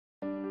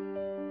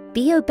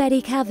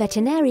Bioibérica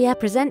Veterinaria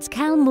presents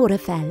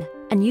Calmurofel,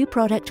 a new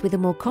product with a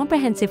more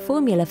comprehensive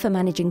formula for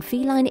managing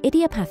feline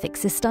idiopathic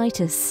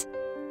cystitis.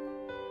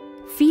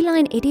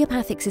 Feline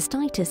idiopathic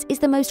cystitis is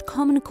the most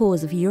common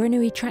cause of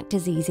urinary tract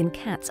disease in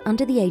cats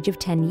under the age of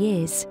 10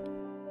 years.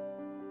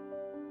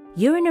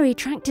 Urinary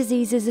tract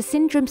disease is a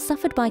syndrome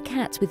suffered by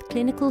cats with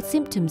clinical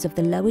symptoms of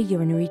the lower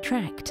urinary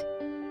tract.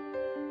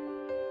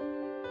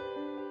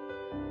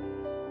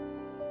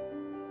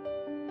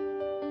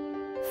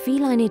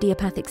 Feline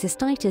idiopathic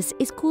cystitis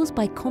is caused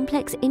by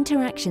complex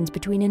interactions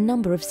between a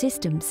number of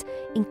systems,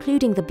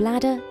 including the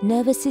bladder,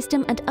 nervous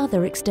system, and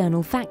other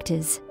external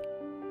factors.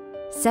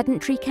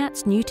 Sedentary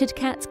cats, neutered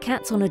cats,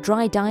 cats on a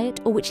dry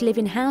diet, or which live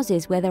in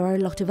houses where there are a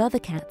lot of other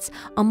cats,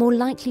 are more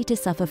likely to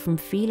suffer from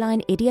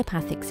feline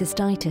idiopathic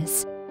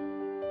cystitis.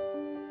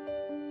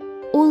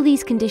 All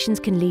these conditions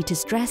can lead to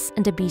stress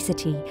and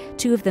obesity,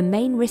 two of the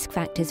main risk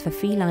factors for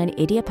feline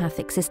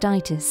idiopathic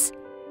cystitis.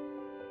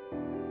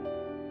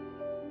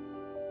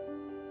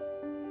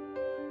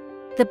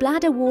 The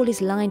bladder wall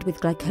is lined with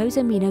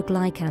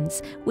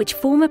glycosaminoglycans, which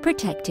form a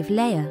protective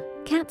layer.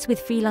 Cats with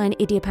feline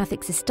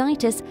idiopathic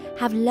cystitis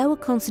have lower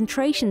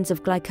concentrations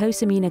of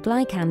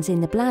glycosaminoglycans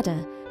in the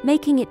bladder,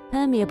 making it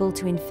permeable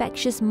to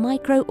infectious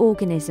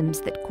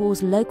microorganisms that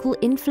cause local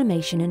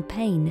inflammation and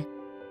pain.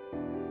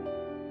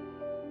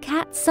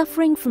 Cats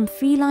suffering from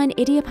feline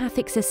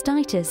idiopathic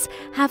cystitis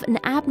have an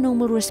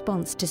abnormal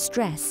response to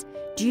stress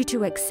due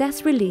to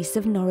excess release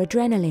of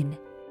noradrenaline.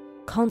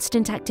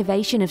 Constant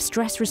activation of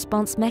stress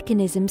response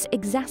mechanisms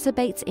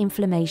exacerbates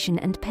inflammation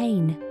and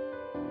pain.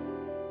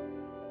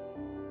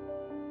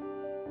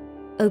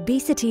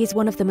 Obesity is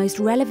one of the most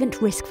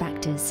relevant risk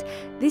factors.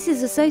 This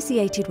is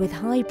associated with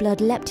high blood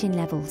leptin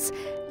levels.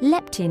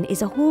 Leptin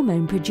is a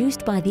hormone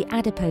produced by the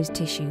adipose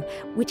tissue,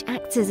 which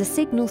acts as a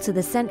signal to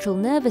the central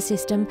nervous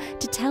system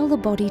to tell the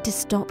body to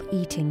stop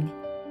eating.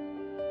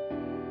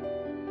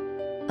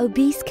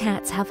 Obese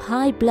cats have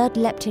high blood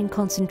leptin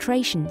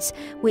concentrations,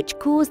 which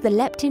cause the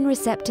leptin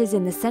receptors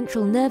in the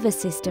central nervous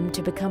system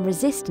to become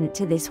resistant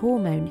to this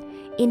hormone,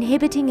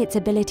 inhibiting its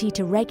ability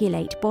to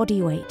regulate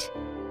body weight.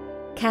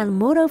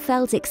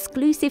 Calmurofel's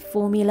exclusive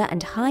formula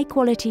and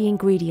high-quality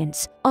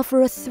ingredients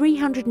offer a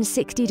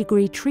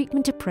 360-degree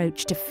treatment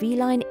approach to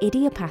feline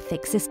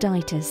idiopathic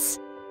cystitis.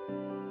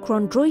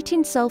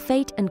 Chondroitin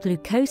sulfate and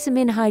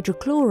glucosamine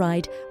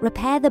hydrochloride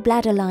repair the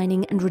bladder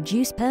lining and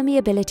reduce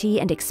permeability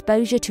and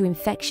exposure to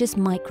infectious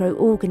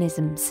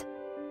microorganisms.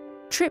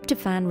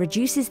 Tryptophan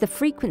reduces the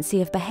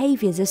frequency of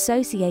behaviors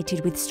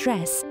associated with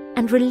stress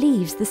and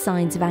relieves the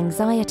signs of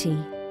anxiety.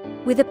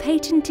 With a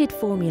patented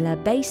formula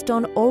based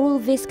on oral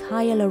visc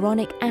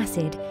hyaluronic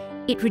acid,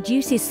 it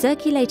reduces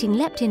circulating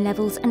leptin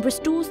levels and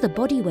restores the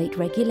body weight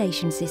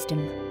regulation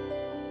system.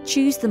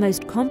 Choose the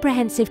most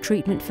comprehensive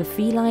treatment for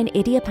feline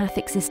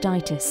idiopathic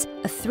cystitis,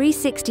 a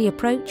 360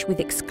 approach with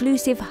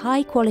exclusive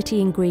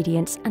high-quality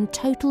ingredients and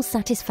total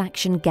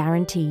satisfaction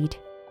guaranteed.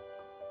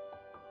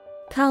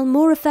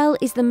 Calmurofel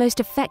is the most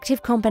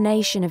effective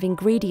combination of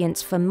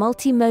ingredients for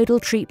multimodal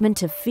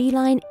treatment of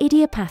feline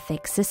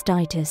idiopathic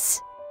cystitis.